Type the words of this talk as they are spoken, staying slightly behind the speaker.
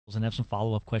and have some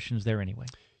follow-up questions there anyway.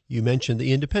 You mentioned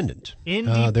the Independent.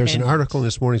 Independent. There's an article in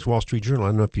this morning's Wall Street Journal. I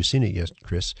don't know if you've seen it yet,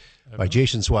 Chris, by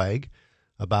Jason Zweig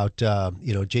about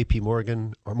J.P.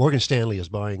 Morgan or Morgan Stanley is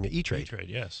buying E-Trade. E-Trade,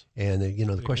 yes. And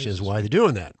the question is why they're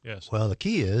doing that. Yes. Well, the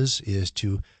key is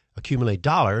to accumulate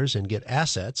dollars and get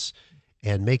assets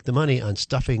and make the money on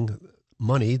stuffing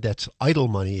money that's idle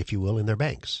money, if you will, in their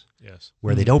banks. Yes.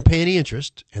 Where they don't pay any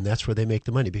interest, and that's where they make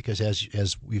the money. Because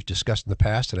as we've discussed in the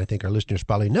past, and I think our listeners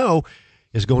probably know,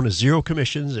 is going to zero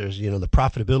commissions. There's, the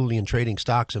profitability in trading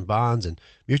stocks and bonds and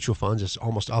mutual funds is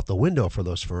almost out the window for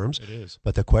those firms. It is.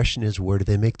 But the question is, where do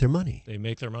they make their money? They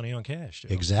make their money on cash.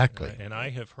 Exactly. And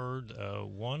I have heard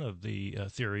one of the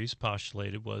theories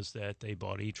postulated was that they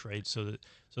bought E-Trade so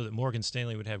that Morgan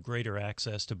Stanley would have greater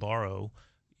access to borrow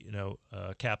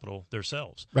capital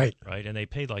themselves. Right. And they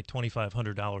paid like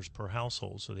 $2,500 per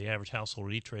household, so the average household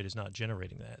at E-Trade is not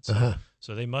generating that.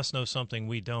 So they must know something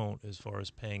we don't as far as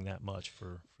paying that much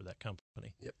for that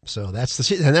company. Yep. So that's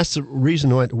the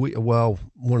reason why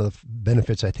one of the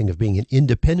benefits I think of being an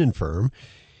independent firm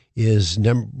is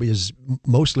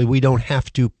mostly we don't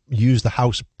have to use the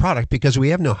house product because we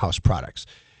have no house products.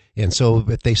 And so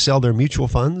if they sell their mutual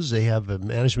funds, they have a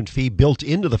management fee built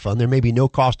into the fund. There may be no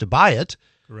cost to buy it.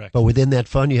 Correct. But within that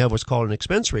fund, you have what's called an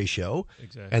expense ratio,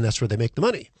 and that's where they make the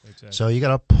money. Exactly. So you got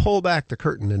to pull back the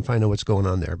curtain and find out what's going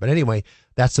on there. But anyway,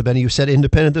 that's the benefit. You said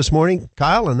independent this morning,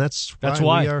 Kyle, and that's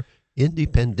why we are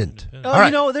independent. All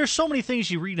right. There's so many things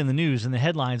you read in the news and the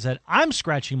headlines that I'm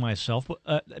scratching my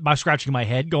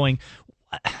head going,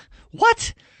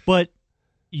 what? But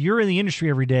you're in the industry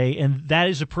every day, and that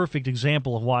is a perfect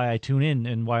example of why I tune in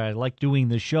and why I like doing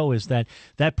this show, is that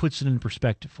puts it in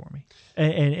perspective for me.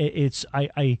 And it's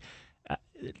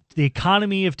the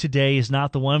economy of today is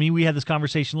not the one. I mean, we had this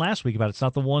conversation last week about it's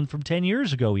not the one from 10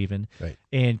 years ago even. Right.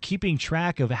 And keeping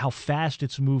track of how fast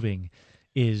it's moving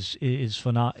is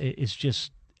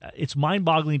just it's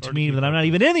mind-boggling to me that I'm not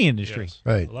even in the industry. Yes.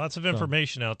 Right. Lots of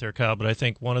information out there, Kyle, but I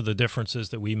think one of the differences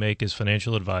that we make as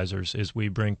financial advisors is we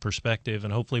bring perspective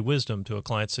and hopefully wisdom to a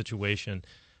client's situation.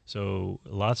 So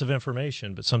lots of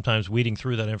information, but sometimes weeding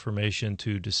through that information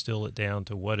to distill it down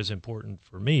to what is important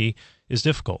for me is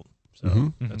difficult.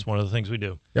 So that's one of the things we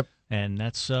do. Yep. And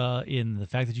that's in the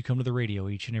fact that you come to the radio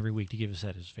each and every week to give us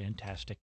that is fantastic.